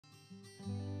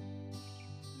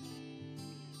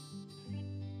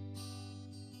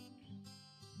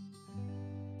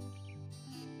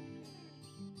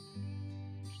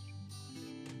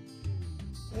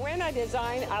When I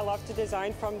design, I love to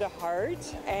design from the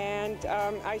heart, and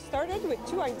I started with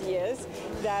two ideas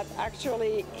that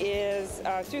actually is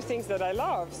two things that I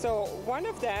love. So one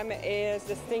of them is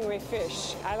the stingray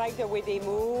fish. I like the way they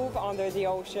move under the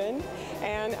ocean,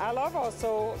 and I love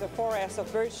also the forest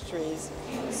of birch trees.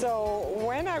 So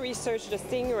when I researched the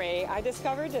stingray, I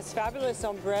discovered this fabulous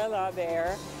umbrella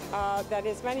there that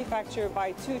is manufactured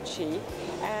by Tucci,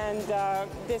 and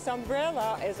this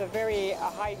umbrella is a very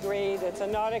high grade. It's a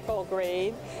nautical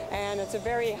grade, and it's a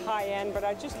very high end, but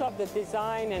I just love the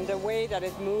design and the way that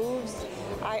it moves.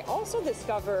 I also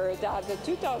discovered that the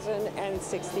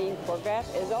 2016 Corvette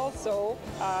is also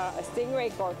a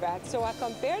Stingray Corvette. So I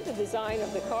compared the design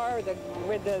of the car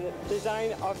with the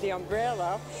design of the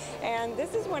umbrella, and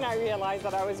this is when I realized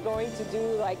that I was going to do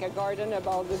like a garden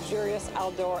about luxurious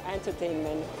outdoor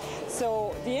entertainment.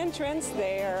 So the entrance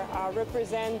there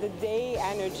represents the day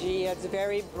energy. It's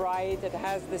very bright, it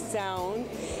has the sound,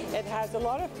 it has a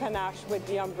lot of panache with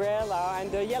the umbrella,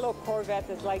 and the yellow Corvette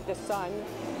is like the sun.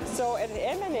 So it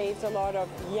emanates a lot of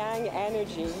yang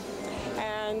energy.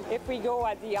 And if we go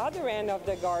at the other end of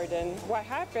the garden, what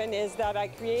happened is that I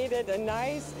created a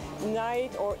nice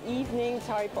night or evening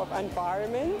type of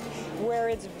environment where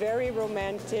it's very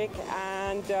romantic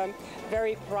and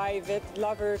very private.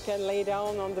 Lover can lay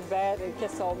down on the bed and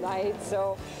kiss all night.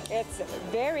 So it's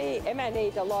very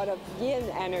emanate a lot of yin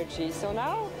energy. So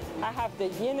now I have the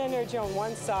yin energy on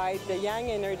one side, the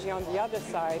yang energy on the other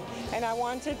side, and I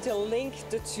wanted to link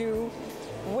the two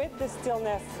with the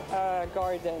stillness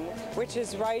garden, which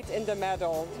is right in the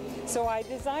middle. So I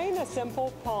designed a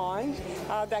simple pond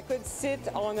that could sit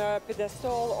on a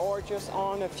pedestal or just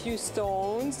on a few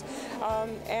stones,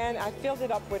 and I filled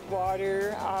it up with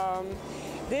water.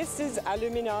 This is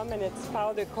aluminum and it's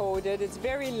powder coated. It's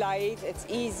very light, it's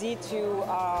easy to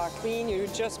clean. You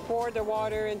just pour the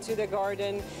water into the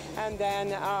garden, and then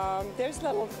there's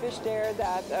little fish there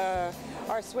that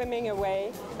are swimming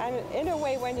away. And in a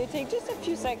way, when you take just a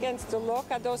few seconds to look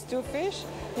at those two fish,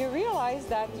 you realize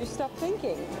that you stop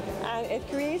thinking. And it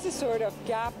creates a sort of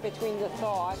gap between the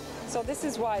thought. So this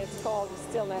is why it's called the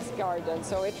stillness garden.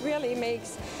 So it really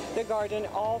makes the garden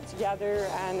all together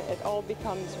and it all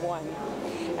becomes one.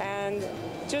 And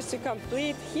just to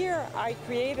complete, here I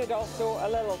created also a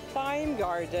little thyme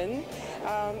garden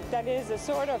that is a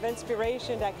sort of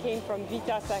inspiration that came from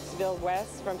Vita Saxville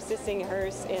West, from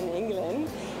Sissinghurst in England.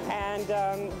 And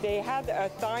they had a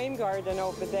thyme garden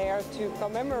over there to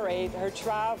commemorate her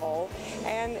travel.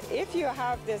 And if you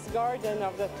have this garden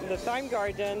of the thyme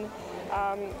garden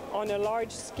on a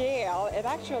large scale, it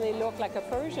actually looked like a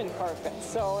Persian carpet.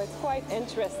 So it's quite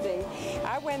interesting.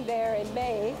 I went there in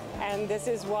May, and this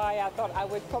is why I thought I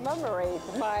would commemorate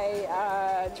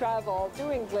my travel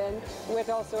to England with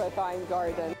also a thyme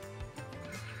garden.